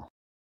control pill,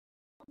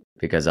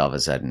 because all of a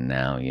sudden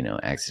now,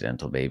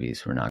 accidental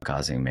babies were not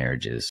causing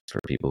marriages for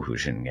people who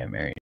shouldn't get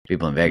married.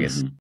 People in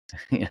Vegas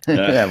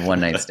have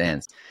one night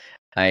stands.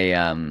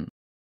 Everything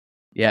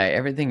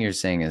you're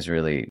saying is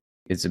really,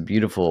 it's a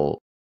beautiful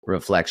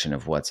reflection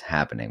of what's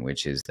happening,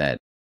 which is that,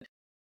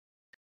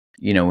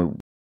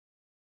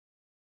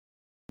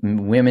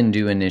 women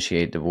do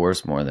initiate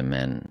divorce more than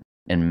men.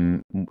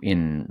 And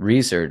in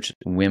research,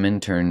 women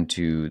turn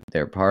to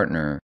their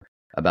partner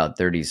about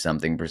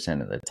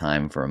 30-something% of the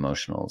time for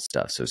emotional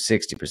stuff. So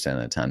 60%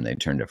 of the time they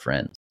turn to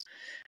friends.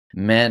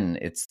 Men,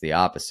 it's the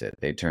opposite.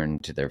 They turn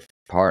to their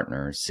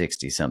partner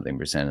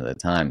 60-something% of the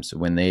time. So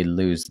when they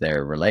lose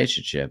their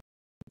relationship,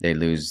 they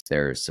lose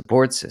their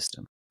support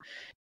system.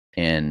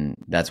 And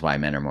that's why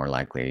men are more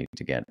likely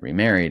to get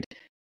remarried.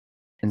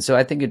 And so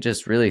I think it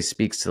just really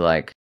speaks to,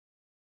 like,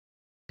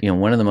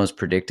 one of the most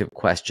predictive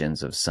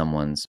questions of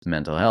someone's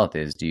mental health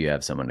is, do you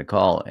have someone to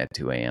call at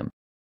 2 a.m.?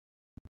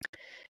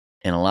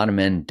 And a lot of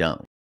men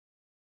don't.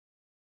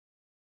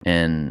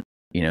 And,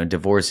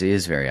 divorce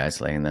is very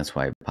isolating. That's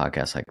why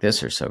podcasts like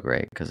this are so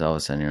great, because all of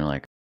a sudden you're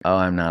like, oh,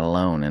 I'm not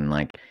alone. And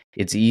like,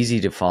 it's easy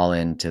to fall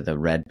into the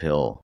red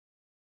pill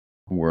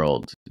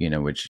world,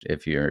 which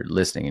if you're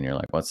listening and you're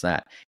like, what's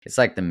that? It's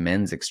like the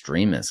men's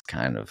extremist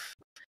kind of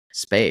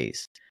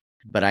space.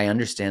 But I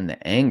understand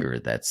the anger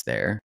that's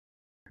there.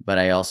 But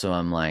I also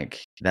am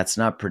like, that's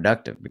not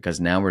productive,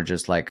 because now we're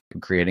just like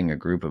creating a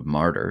group of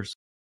martyrs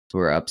who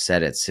are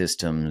upset at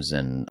systems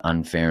and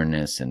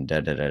unfairness and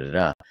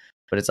da-da-da-da-da.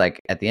 But it's like,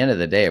 at the end of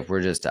the day, if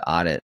we're just to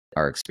audit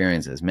our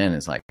experience as men,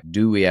 it's like,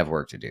 do we have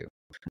work to do?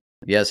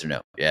 Yes or no?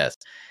 Yes.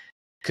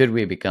 Could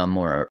we become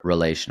more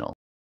relational?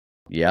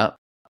 Yep.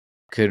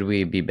 Could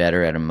we be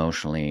better at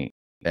emotional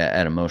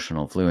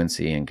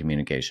fluency and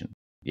communication?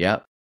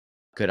 Yep.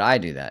 Could I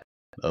do that?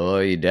 Oh,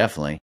 you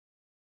definitely.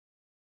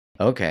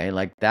 Okay,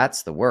 like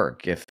that's the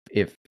work. If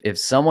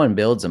someone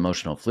builds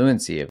emotional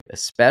fluency,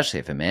 especially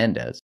if a man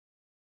does,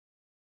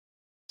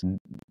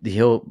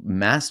 he'll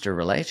master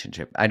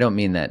relationship. I don't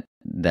mean that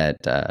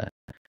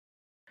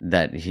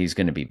he's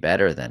going to be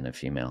better than a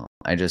female.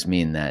 I just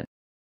mean that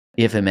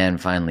if a man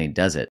finally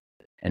does it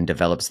and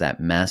develops that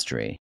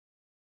mastery,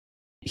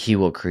 he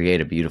will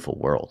create a beautiful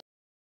world,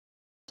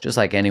 just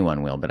like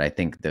anyone will. But I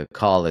think the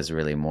call is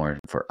really more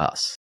for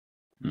us,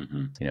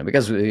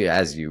 because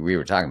we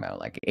were talking about,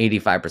 like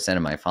 85%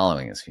 of my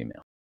following is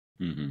female.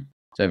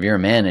 So if you're a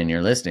man and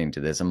you're listening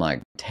to this, I'm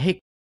like, take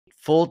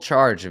full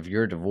charge of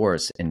your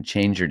divorce and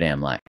change your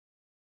damn life.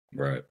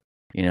 Right.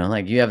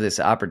 Like, you have this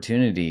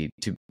opportunity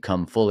to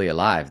come fully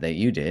alive that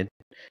you did.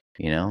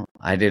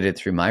 I did it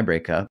through my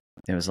breakup.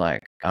 It was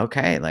like,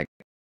 okay, like,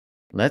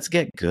 let's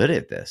get good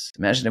at this.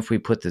 Imagine if we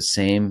put the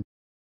same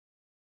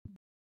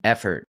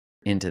effort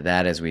into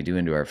that as we do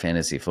into our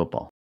fantasy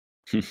football.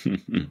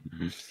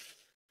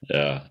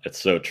 Yeah, it's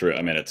so true.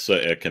 I mean,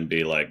 it can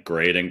be like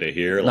grating to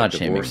hear, like,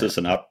 divorce is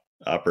an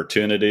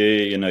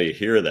opportunity. You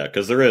hear that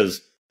because there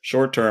is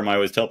short term. I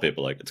always tell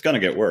people, like, it's going to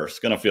get worse. It's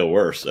going to feel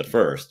worse at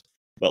first.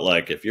 But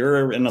like, if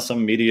you're in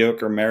some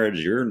mediocre marriage,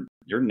 you're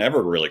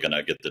never really going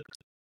to get the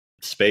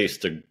space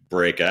to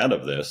break out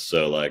of this.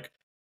 So like,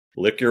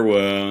 lick your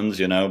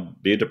wounds,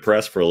 be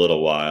depressed for a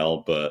little while,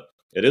 but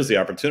it is the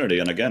opportunity.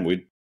 And again,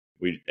 we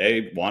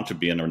want to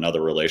be in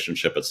another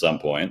relationship at some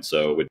point.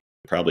 So we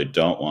probably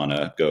don't want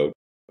to go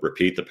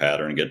repeat the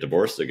pattern and get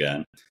divorced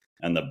again.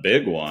 And the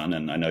big one,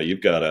 and I know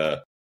you've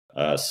got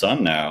a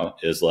son now,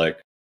 is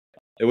like,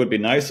 it would be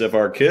nice if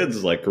our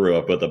kids like grew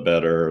up with a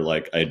better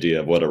like idea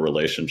of what a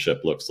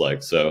relationship looks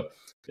like. So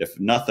if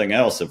nothing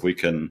else, if we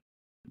can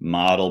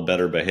model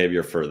better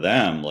behavior for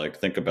them, like,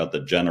 think about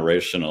the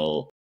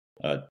generational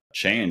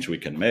change we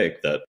can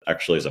make that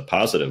actually is a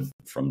positive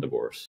from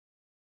divorce.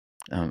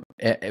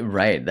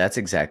 Right. That's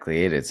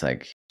exactly it. It's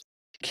like,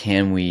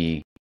 can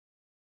we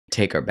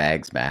take our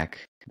bags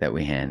back that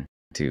we hand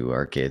to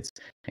our kids,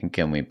 and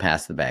can we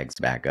pass the bags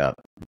back up?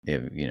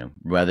 If,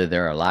 whether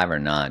they're alive or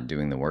not,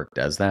 doing the work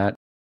does that.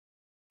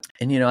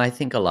 And, I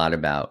think a lot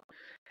about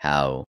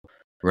how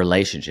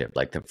relationship,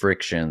 like the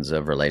frictions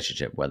of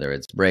relationship, whether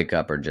it's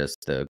breakup or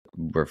just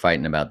we're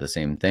fighting about the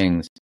same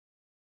things,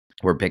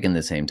 we're picking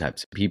the same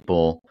types of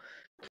people,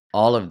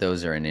 all of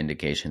those are an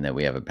indication that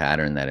we have a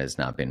pattern that has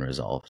not been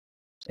resolved.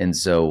 And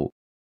so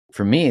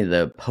for me,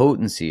 the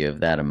potency of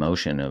that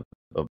emotion of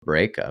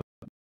breakup,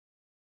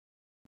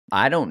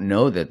 I don't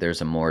know that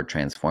there's a more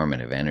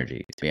transformative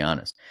energy, to be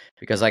honest.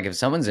 Because like, if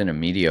someone's in a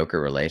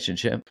mediocre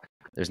relationship,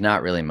 there's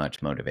not really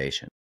much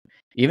motivation.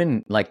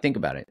 Even like, think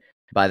about it.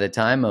 By the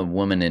time a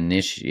woman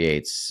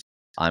initiates,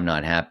 I'm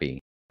not happy,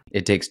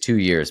 it takes 2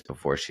 years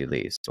before she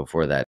leaves,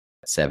 before that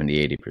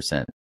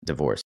 70-80%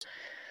 divorce.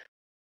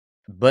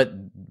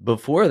 But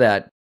before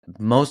that,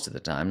 most of the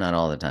time, not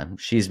all the time,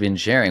 she's been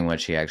sharing what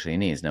she actually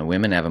needs. Now,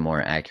 women have a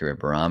more accurate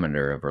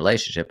barometer of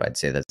relationship. I'd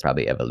say that's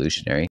probably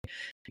evolutionary,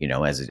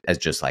 as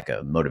just like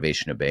a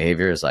motivation of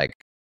behavior. Is like,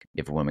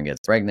 if a woman gets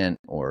pregnant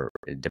or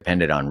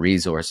dependent on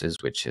resources,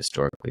 which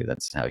historically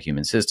that's how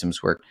human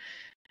systems work,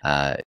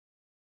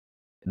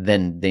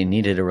 then they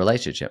needed a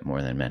relationship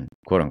more than men,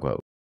 quote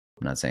unquote.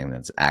 I'm not saying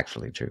that's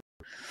actually true.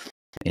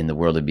 In the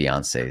world of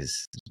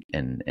Beyonce's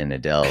and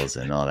Adele's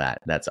and all that,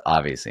 that's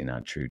obviously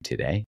not true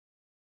today.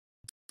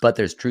 But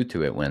there's truth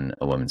to it when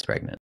a woman's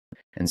pregnant.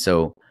 And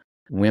so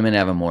women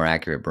have a more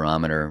accurate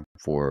barometer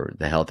for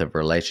the health of a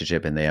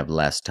relationship, and they have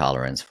less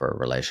tolerance for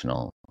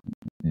relational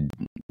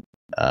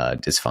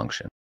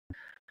dysfunction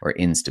or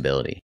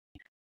instability.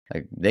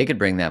 Like, they could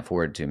bring that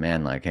forward to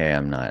men, like, hey,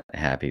 I'm not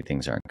happy,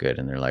 things aren't good.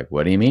 And they're like,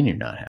 what do you mean you're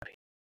not happy?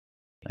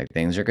 Like,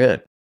 things are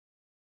good.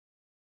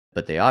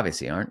 But they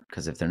obviously aren't,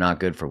 because if they're not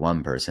good for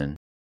one person,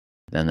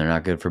 then they're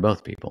not good for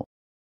both people.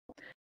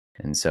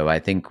 And so I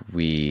think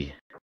we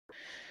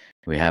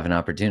have an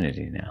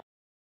opportunity now.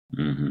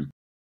 Mm-hmm.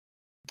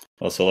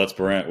 Well, so let's,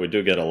 Brent, we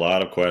do get a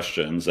lot of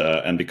questions,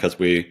 and because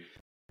we,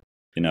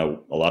 a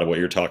lot of what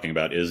you're talking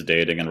about is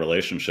dating and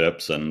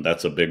relationships, and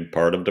that's a big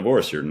part of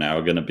divorce. You're now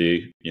going to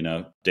be,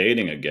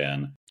 dating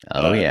again.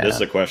 Oh, yeah. This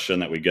is a question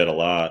that we get a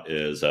lot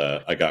is,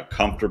 I got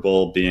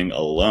comfortable being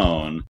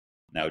alone.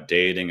 Now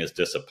dating is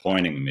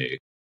disappointing me.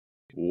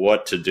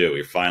 What to do?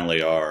 You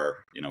finally are,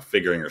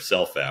 figuring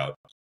yourself out,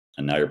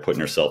 and now you're putting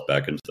yourself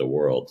back into the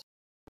world.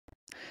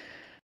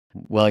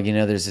 Well,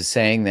 there's a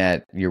saying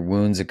that your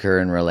wounds occur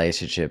in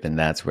relationship, and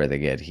that's where they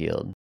get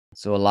healed.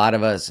 So a lot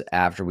of us,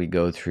 after we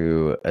go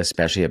through,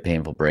 especially a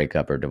painful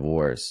breakup or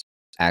divorce,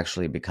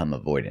 actually become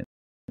avoidant.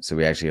 So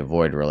we actually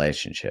avoid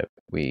relationship.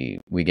 We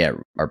get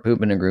our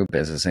poop in a group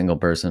as a single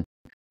person,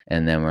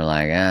 and then we're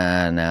like,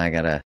 now I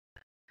gotta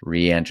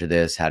re-enter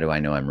this. How do I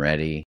know I'm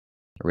ready?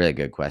 A really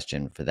good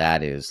question for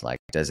that is like,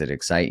 does it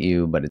excite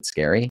you, but it's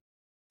scary?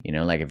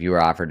 Like, if you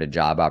were offered a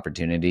job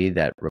opportunity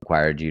that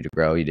required you to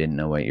grow, you didn't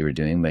know what you were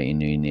doing, but you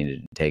knew you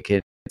needed to take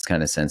it. It's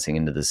kind of sensing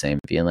into the same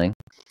feeling.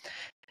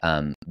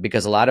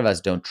 Because a lot of us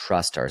don't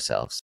trust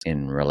ourselves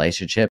in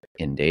relationship,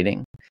 in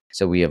dating.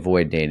 So we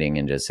avoid dating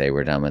and just say,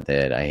 we're done with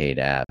it. I hate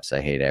apps.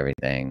 I hate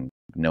everything.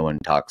 No one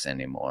talks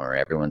anymore.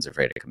 Everyone's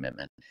afraid of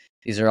commitment.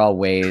 These are all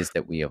ways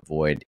that we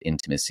avoid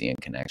intimacy and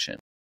connection.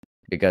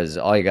 because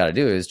all you got to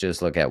do is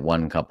just look at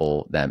one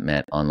couple that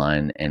met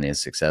online and is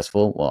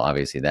successful. Well,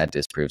 obviously that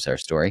disproves our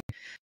story.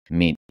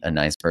 Meet a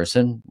nice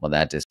person. Well,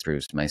 that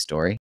disproves my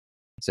story.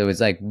 So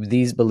it's like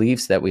these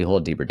beliefs that we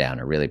hold deeper down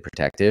are really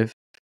protective.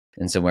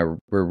 And so when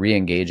we're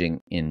re-engaging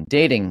in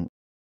dating,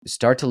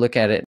 start to look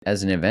at it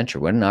as an adventure.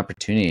 What an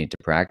opportunity to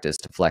practice,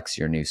 to flex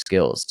your new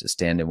skills, to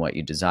stand in what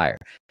you desire.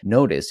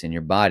 Notice in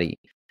your body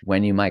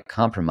when you might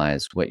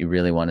compromise what you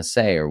really want to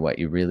say or what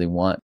you really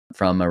want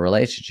from a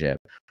relationship,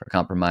 or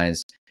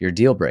compromise your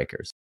deal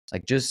breakers.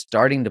 Like just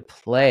starting to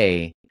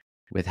play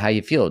with how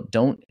you feel.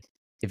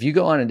 If you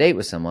go on a date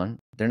with someone,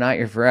 they're not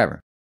your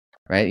forever,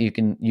 right? You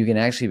can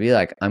actually be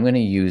like, I'm going to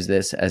use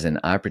this as an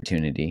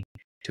opportunity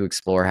to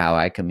explore how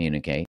I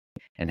communicate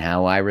and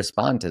how I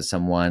respond to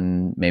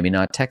someone maybe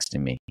not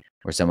texting me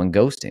or someone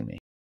ghosting me,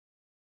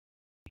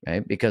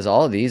 right? Because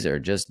all of these are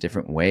just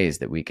different ways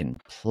that we can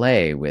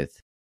play with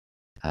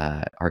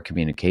our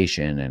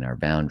communication and our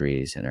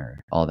boundaries and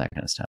all that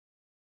kind of stuff.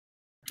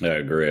 I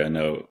agree. I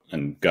know,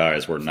 and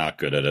guys, we're not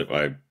good at it.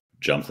 I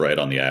jump right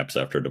on the apps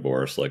after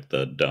divorce, like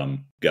the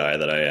dumb guy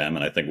that I am.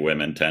 And I think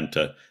women tend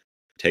to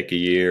take a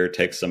year,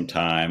 take some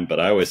time. But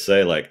I always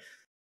say, like,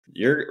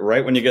 you're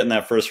right when you get in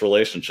that first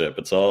relationship,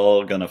 it's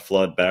all going to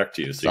flood back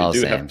to you. So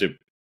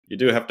you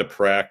do have to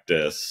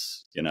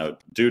practice,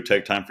 do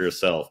take time for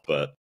yourself,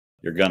 but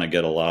you're going to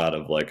get a lot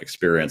of like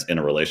experience in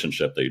a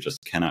relationship that you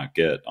just cannot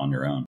get on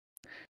your own.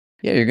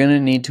 Yeah, you're going to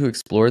need to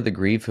explore the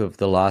grief of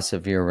the loss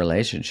of your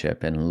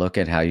relationship and look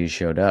at how you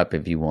showed up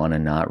if you want to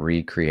not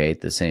recreate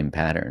the same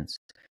patterns.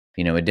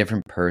 A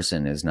different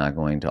person is not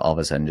going to all of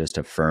a sudden just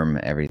affirm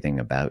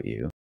everything about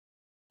you,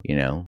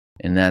 and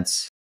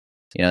that's,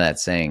 that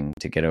saying,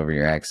 to get over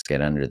your ex,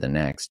 get under the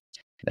next.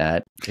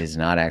 That is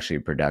not actually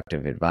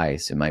productive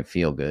advice. It might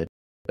feel good,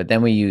 but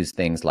then we use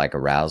things like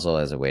arousal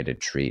as a way to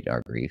treat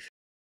our grief.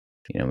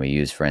 We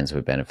use friends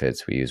with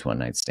benefits, we use one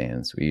night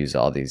stands, we use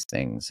all these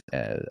things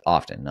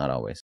often, not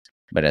always,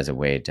 but as a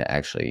way to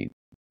actually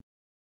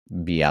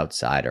be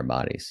outside our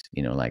bodies,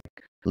 like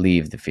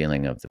leave the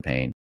feeling of the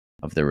pain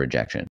of the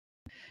rejection.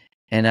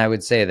 And I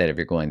would say that if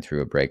you're going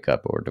through a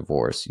breakup or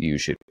divorce, you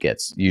should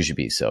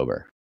be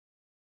sober.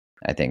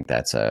 I think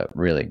that's a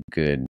really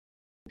good,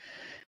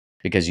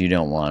 because you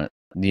don't want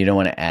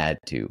to add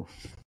to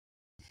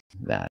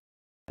that.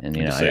 And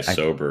When you say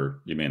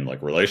sober, you mean like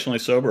relationally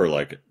sober or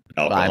like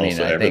alcohol? I mean,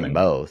 so I everything? think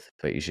both,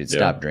 but you should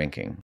stop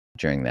drinking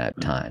during that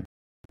time.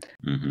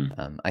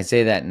 Mm-hmm. I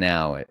say that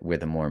now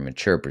with a more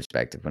mature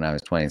perspective. When I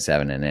was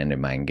 27 and ended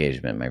my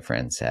engagement, my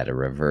friends had a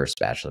reverse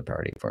bachelor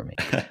party for me.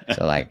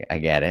 So like, I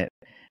get it.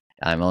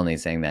 I'm only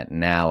saying that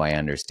now I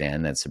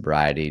understand that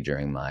sobriety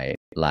during my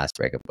last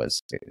breakup was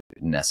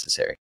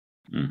necessary.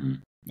 Mm-hmm.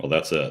 Well,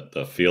 that's it.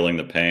 The feeling,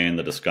 the pain,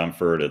 the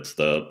discomfort, it's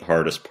the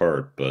hardest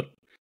part, but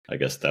I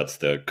guess that's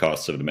the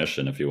cost of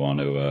admission if you want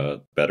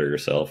to better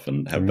yourself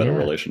and have better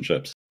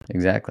relationships.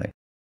 Exactly.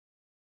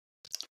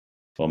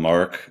 Well,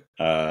 Mark,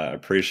 I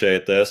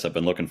appreciate this. I've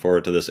been looking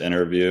forward to this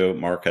interview.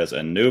 Mark has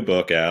a new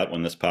book out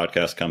when this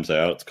podcast comes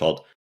out. It's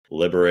called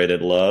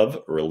Liberated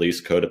Love,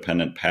 Release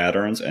Codependent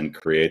Patterns and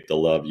Create the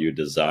Love You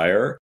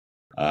Desire.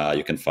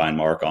 You can find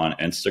Mark on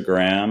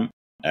Instagram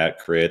at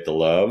Create the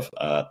Love.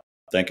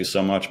 Thank you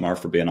so much, Mark,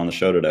 for being on the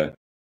show today.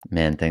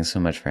 Man, thanks so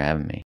much for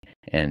having me.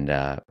 And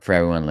for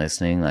everyone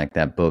listening, like,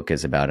 that book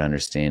is about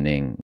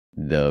understanding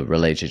the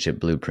relationship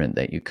blueprint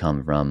that you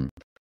come from.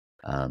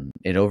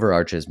 It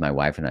overarches my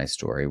wife and I's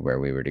story, where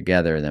we were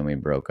together, then we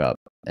broke up,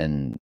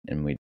 and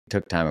we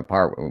took time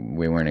apart.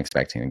 We weren't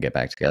expecting to get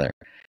back together,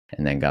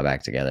 and then got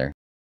back together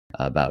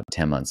about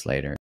 10 months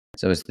later.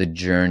 So it's the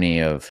journey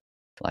of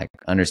like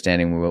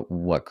understanding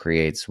what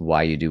creates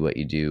why you do what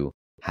you do,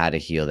 how to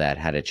heal that,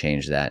 how to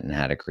change that, and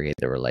how to create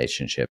the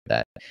relationship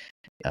that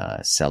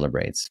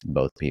celebrates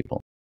both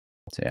people.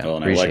 So yeah, Well,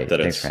 and appreciate I like that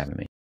it. Thanks for having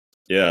me.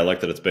 Yeah, I like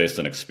that it's based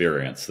on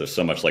experience. There's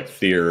so much like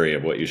theory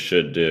of what you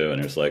should do.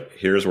 And it's like,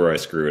 here's where I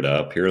screwed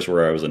up. Here's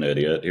where I was an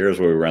idiot. Here's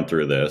where we went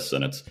through this.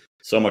 And it's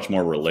so much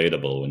more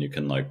relatable when you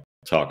can like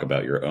talk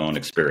about your own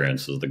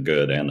experiences, the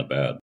good and the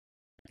bad.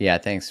 Yeah,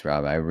 thanks,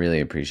 Rob. I really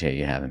appreciate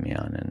you having me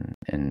on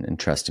and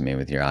trusting me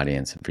with your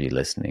audience and for you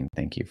listening.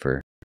 Thank you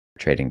for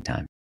trading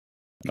time.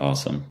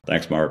 Awesome.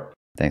 Thanks, Mark.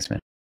 Thanks, man.